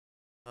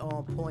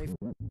on point.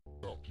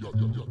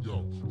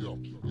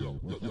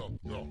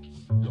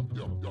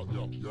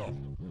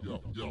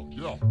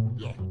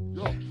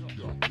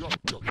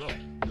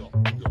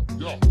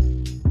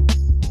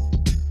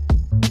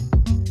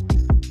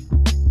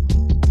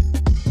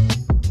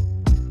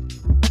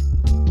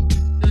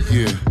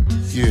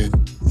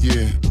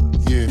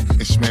 Yeah,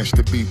 and smash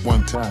the beat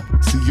one time.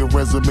 See your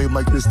resume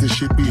like this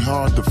shit be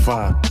hard to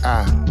find.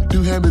 I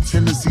do have a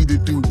tendency to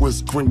do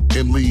what's great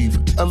and leave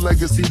a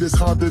legacy that's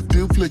hard to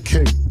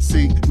duplicate.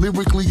 See,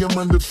 lyrically I'm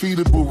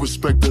undefeatable,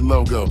 respect the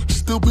logo.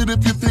 Stupid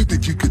if you think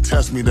that you could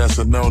test me, that's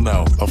a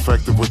no-no.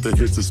 Effective with the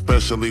hits,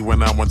 especially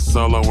when I went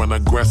solo, and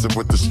aggressive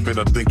with the spit.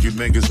 I think you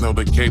niggas know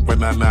the cape, but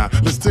nah.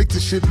 Let's take the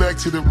shit back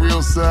to the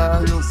real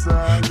side.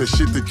 The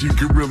shit that you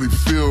can really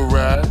feel,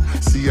 right?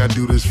 See, I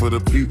do this for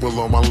the people,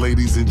 all my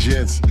ladies and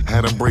gents.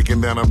 Had them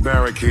breaking down a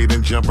barricade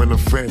and jumping the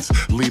fence.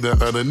 Leader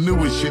of the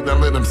newest shit, I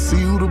let them see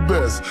who the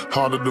best.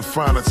 Harder to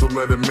find it, so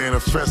let it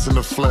manifest in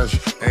the flesh.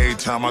 Every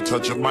time I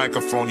touch a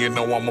microphone, you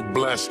know I'm a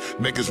bless.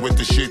 Niggas with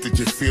the shit that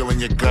you feel in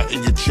your gut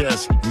and your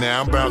chest.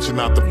 Now I'm bouncing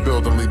out the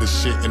building, leave the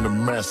shit in the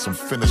mess. I'm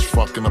finished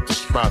fucking up the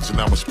spots, and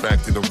now it's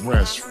back to the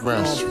rest.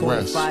 Once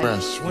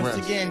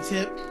again,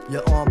 Tip.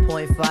 You're on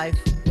point, Phife.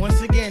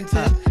 Once again,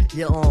 Tip.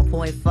 You're on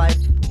point,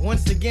 Phife.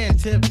 Once again,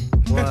 Tip.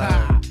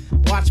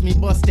 Watch me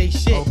bust they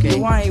shit. Okay.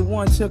 Yo, I ain't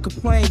one to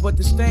complain, but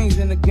the stains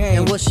in the game.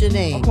 And what's your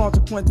name? I'm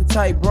consequent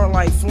type, burn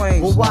like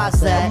flames. Well, why's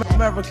that?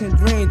 American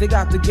dream, they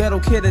got the ghetto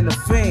kid in the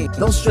fiend.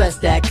 Don't stress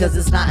that, cause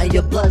it's not in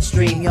your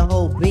bloodstream. Your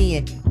whole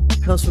being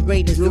comes from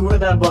greatness, you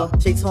remember.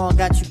 J-Tone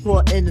got you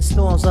caught in the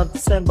storms of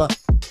December.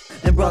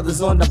 And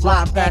brothers on the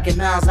block back in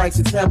nines like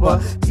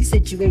September. See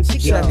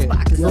situation, girls,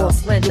 pockets all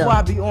slender. Yo,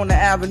 I be on the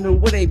avenue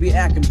where they be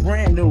acting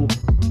brand new.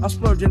 I'm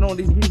splurging on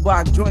these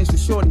Reebok joints for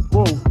shorty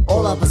boo.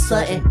 All of a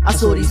sudden, I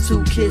saw these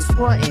two kids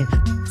frontin',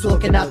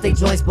 talking out they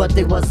joints, but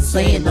they wasn't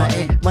saying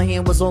nothing. My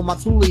hand was on my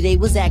toolie, they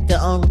was acting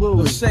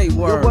unruly. Say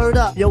word. Yo, word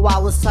up, yo, I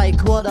was tight,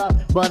 caught up,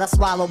 but I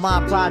swallowed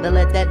my pride to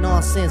let that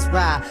nonsense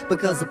ride.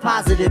 Because the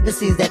positive, it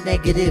seems that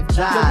negative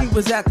drive. Yo, we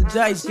was at the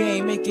dice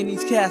game, making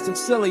these cats look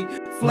silly.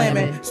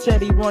 Flamin',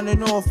 steady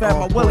running off at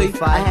my willy.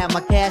 I had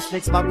my cash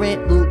fix, my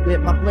rent loop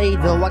with my play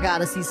dough. I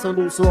gotta see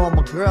salute, so all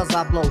my girls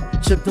I blow.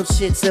 Chip them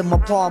shits in my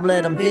palm,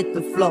 let them hit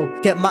the flow.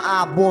 Kept my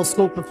eyeballs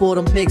scoping for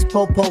them pigs,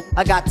 po-po.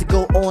 I got to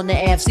go on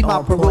the app, see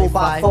my parole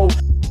by foe.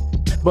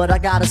 But I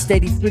got a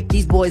steady freak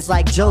these boys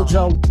like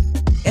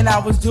JoJo. And I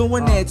was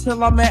doing it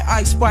till I met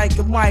Ice Spike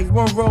and Mike.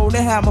 One roll,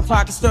 they had my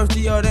pockets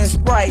thirstier than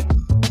Sprite.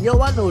 Yo,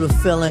 I know the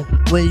feeling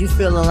when you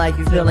feeling like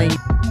you feeling.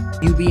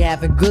 You be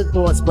having good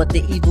thoughts, but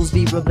the evils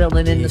be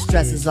revealing, and the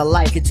stresses of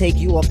life can take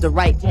you off the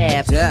right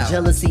path.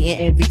 Jealousy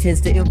and envy tends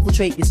to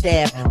infiltrate your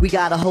staff. We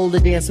gotta hold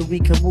it in so we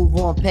can move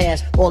on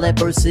past all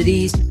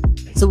adversities,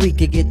 so we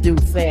can get through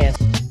fast.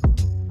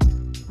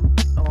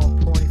 On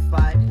point,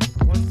 Phife.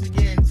 Once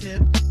again,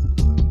 Tip.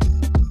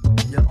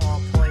 You're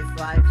on point,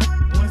 Phife.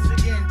 Once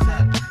again,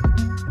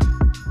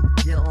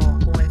 Tip. You're on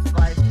point,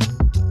 Phife.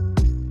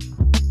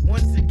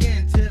 Once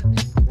again, Tip.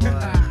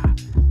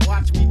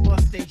 Watch me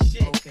bust they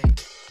shit. Okay.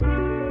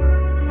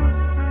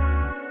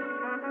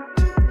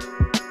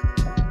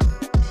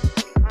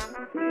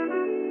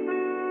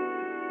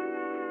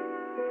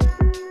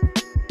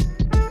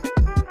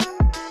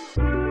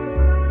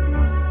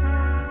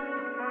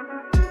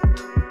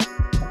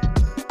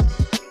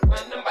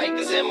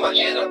 In my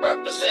head, I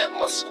represent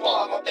my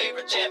squad. My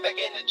favorite jam back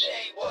in the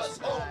day was,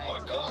 oh my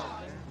god.